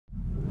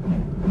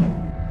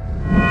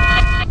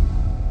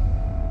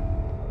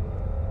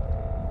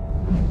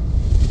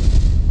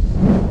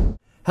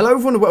Hello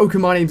everyone and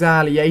welcome, my name's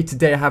Ali.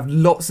 Today I have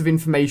lots of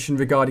information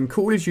regarding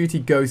Call of Duty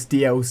Ghosts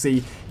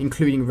DLC,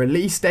 including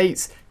release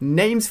dates,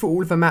 names for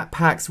all of the map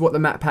packs, what the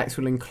map packs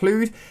will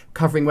include,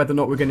 covering whether or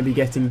not we're going to be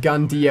getting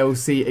gun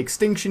DLC,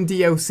 Extinction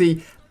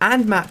DLC,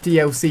 and map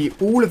DLC,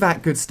 all of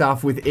that good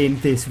stuff within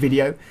this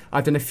video.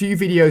 I've done a few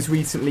videos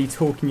recently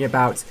talking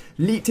about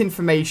leaked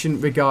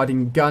information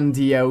regarding gun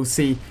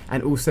DLC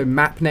and also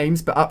map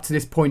names, but up to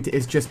this point it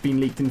has just been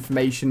leaked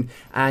information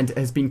and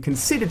has been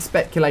considered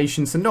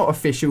speculation, so not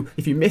official.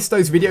 If you missed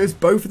those videos,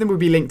 both of them will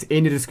be linked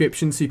in the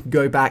description so you can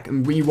go back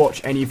and rewatch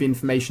any of the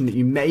information that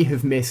you may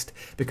have missed,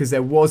 because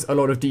there was a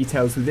lot of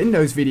details within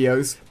those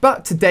videos.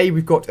 But today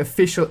we've got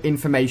official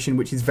information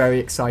which is very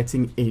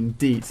exciting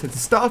indeed. So to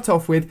start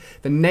off with,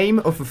 the name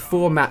of the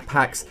 4 map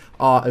packs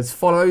are as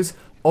follows: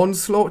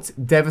 Onslaught,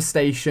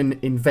 Devastation,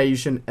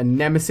 Invasion, and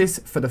Nemesis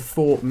for the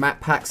 4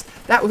 map packs.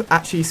 That will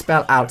actually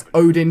spell out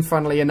Odin,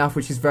 funnily enough,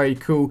 which is very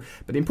cool.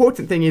 But the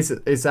important thing is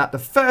that the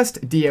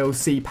first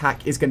DLC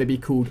pack is going to be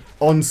called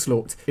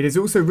Onslaught. It is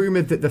also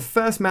rumoured that the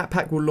first map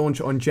pack will launch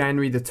on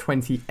January the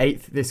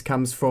 28th. This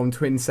comes from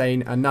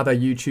Twinsane, another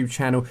YouTube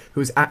channel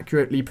who has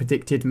accurately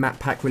predicted map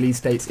pack release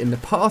dates in the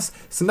past.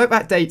 So note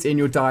that date in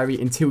your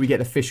diary until we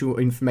get official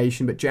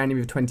information, but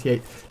January the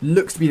 28th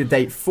looks to be the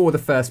date for the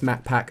first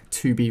map pack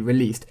to be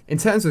released. In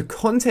terms of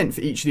content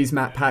for each of these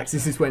map packs,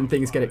 this is when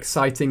things get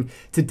exciting.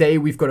 Today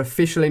we've got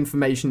official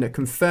information that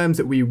confirms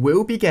that we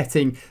will be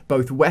getting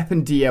both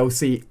weapon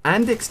DLC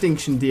and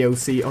Extinction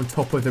DLC on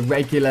top of the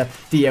regular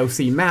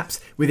DLC maps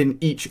within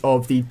each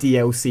of the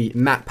DLC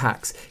map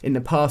packs. In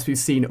the past we've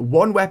seen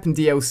one weapon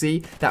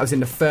DLC, that was in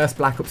the first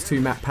Black Ops 2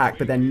 map pack,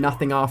 but then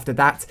nothing after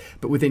that.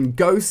 But within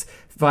Ghosts,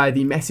 via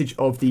the message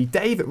of the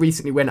day that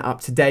recently went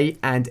up today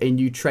and a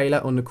new trailer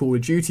on the Call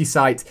of Duty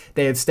site,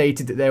 they have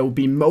stated that there will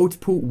be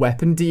multiple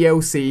weapon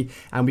DLC,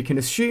 and we can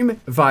assume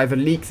via the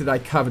leak that I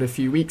covered a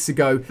few weeks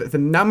ago that the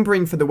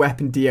numbering for the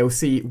weapon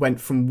DLC went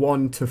from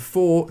 1 to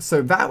 4,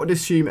 so that would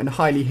assume and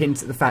highly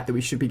hint at the fact that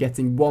we should be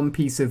getting one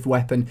piece of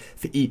weapon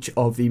for each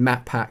of the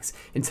map packs.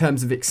 In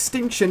terms of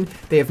Extinction,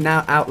 they have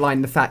now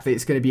outlined the fact that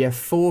it's going to be a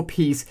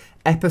 4-piece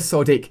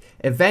episodic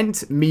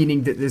event,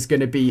 meaning that there's going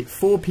to be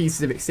 4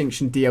 pieces of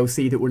Extinction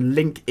DLC that will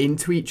link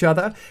into each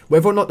other.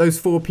 Whether or not those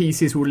 4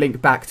 pieces will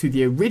link back to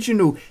the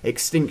original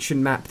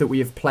Extinction map that we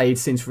have played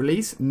since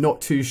release,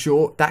 not too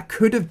sure. That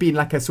could have been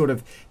like a sort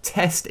of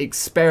test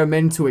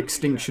experimental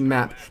Extinction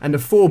map, and the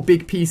 4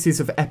 big pieces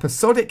of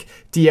episodic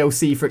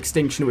DLC for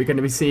Extinction that we're going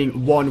to be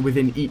seeing, one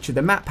within each of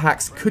the map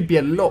packs, could be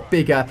a lot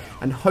bigger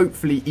and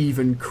hopefully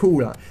even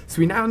cooler. So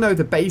we now know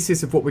the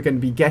basis of what we're going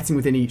to be getting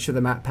within each of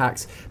the map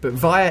packs, but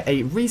via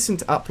a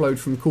recent upload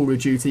from Call of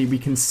Duty we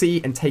can see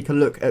and take a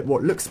look at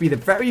what looks to be the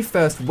very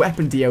first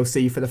weapon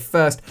DLC for the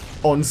first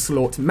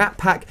Onslaught map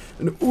pack,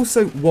 and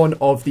also one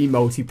of the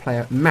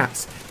multiplayer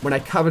maps. When I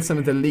covered some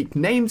of the leaked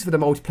names for the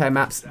multiplayer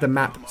maps, the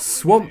map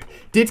Swamp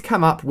did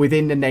come up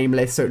within the name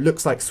list, so it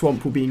looks like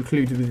Swamp will be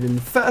included within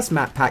the first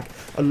map pack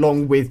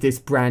along with this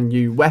brand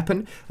new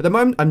weapon. At the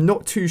moment I'm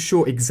not too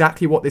sure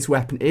exactly what this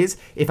weapon is.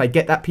 If I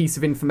get that piece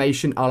of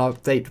information, I'll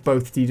update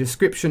both the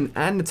description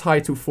and the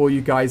title for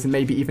you guys, and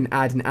maybe even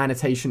add an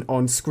annotation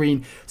on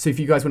screen. So if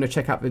you guys want to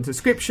check out the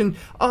description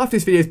after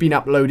this video has been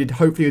uploaded,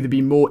 hopefully there'll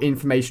be more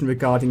information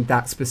regarding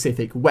that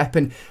specific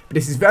weapon. But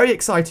this is very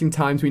exciting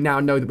times. We now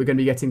know that we're going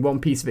to be getting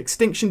one piece of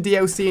Extinction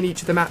DLC in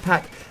each of the map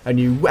pack, a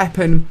new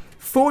weapon,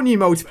 4 new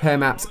multiplayer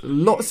maps,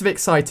 lots of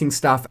exciting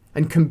stuff,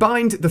 and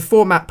combined the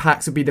 4 map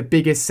packs will be the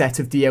biggest set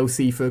of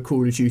DLC for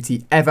Call of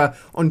Duty ever,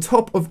 on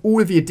top of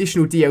all of the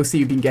additional DLC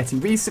we've been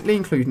getting recently,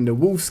 including the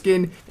wolf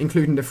skin,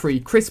 including the free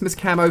Christmas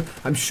camo.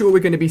 I'm sure we're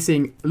going to be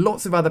seeing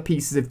lots of other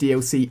pieces of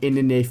DLC in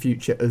the near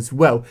future as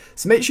well.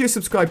 So make sure you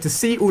subscribe to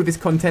see all of this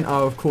content.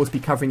 I'll of course be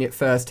covering it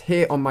first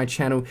here on my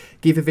channel.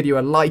 Give the video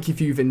a like if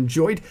you've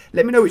enjoyed.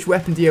 Let me know which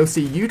weapon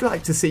DLC you'd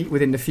like to see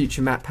within the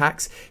future map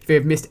packs. If you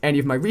have missed any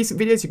of my recent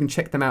videos, you can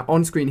check them out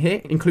on screen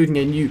here, including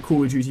a new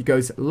Call of Duty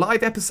Ghosts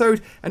live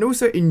episode and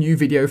also a new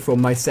video from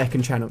my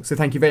second channel. So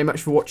thank you very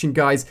much for watching,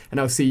 guys, and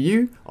I'll see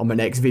you on my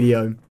next video.